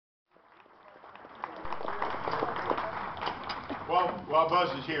while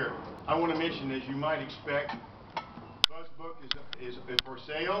Buzz is here, I want to mention, as you might expect, Buzz's book is for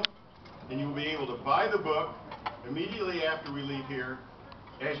sale, and you will be able to buy the book immediately after we leave here,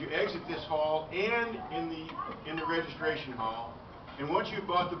 as you exit this hall and in the registration hall. And once you've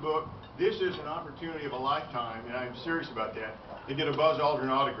bought the book, this is an opportunity of a lifetime, and I'm serious about that, to get a Buzz Aldrin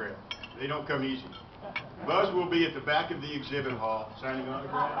autograph. They don't come easy. Buzz will be at the back of the exhibit hall signing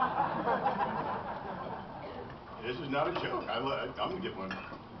autographs. This is not a joke. I'm going to get one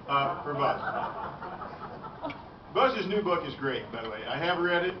for Buzz. Buzz's new book is great, by the way. I have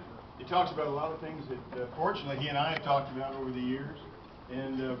read it. It talks about a lot of things that, fortunately, he and I have talked about over the years,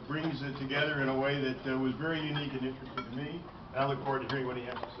 and brings it together in a way that was very unique and interesting to me. And I look forward to hearing what he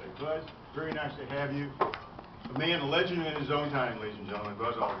has to say. Buzz, very nice to have you. A man, a legend in his own time, ladies and gentlemen,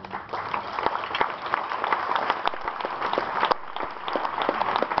 Buzz Aldrin.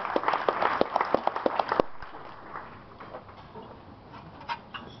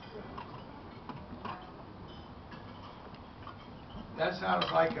 That sounds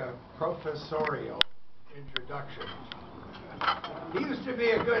like a professorial introduction. He used to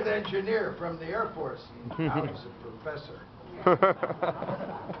be a good engineer from the Air Force, and now he's a professor.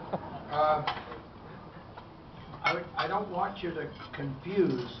 I don't want you to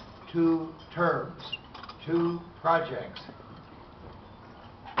confuse two terms, two projects.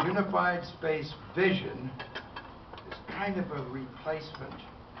 Unified Space Vision is kind of a replacement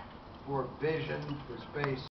for Vision for Space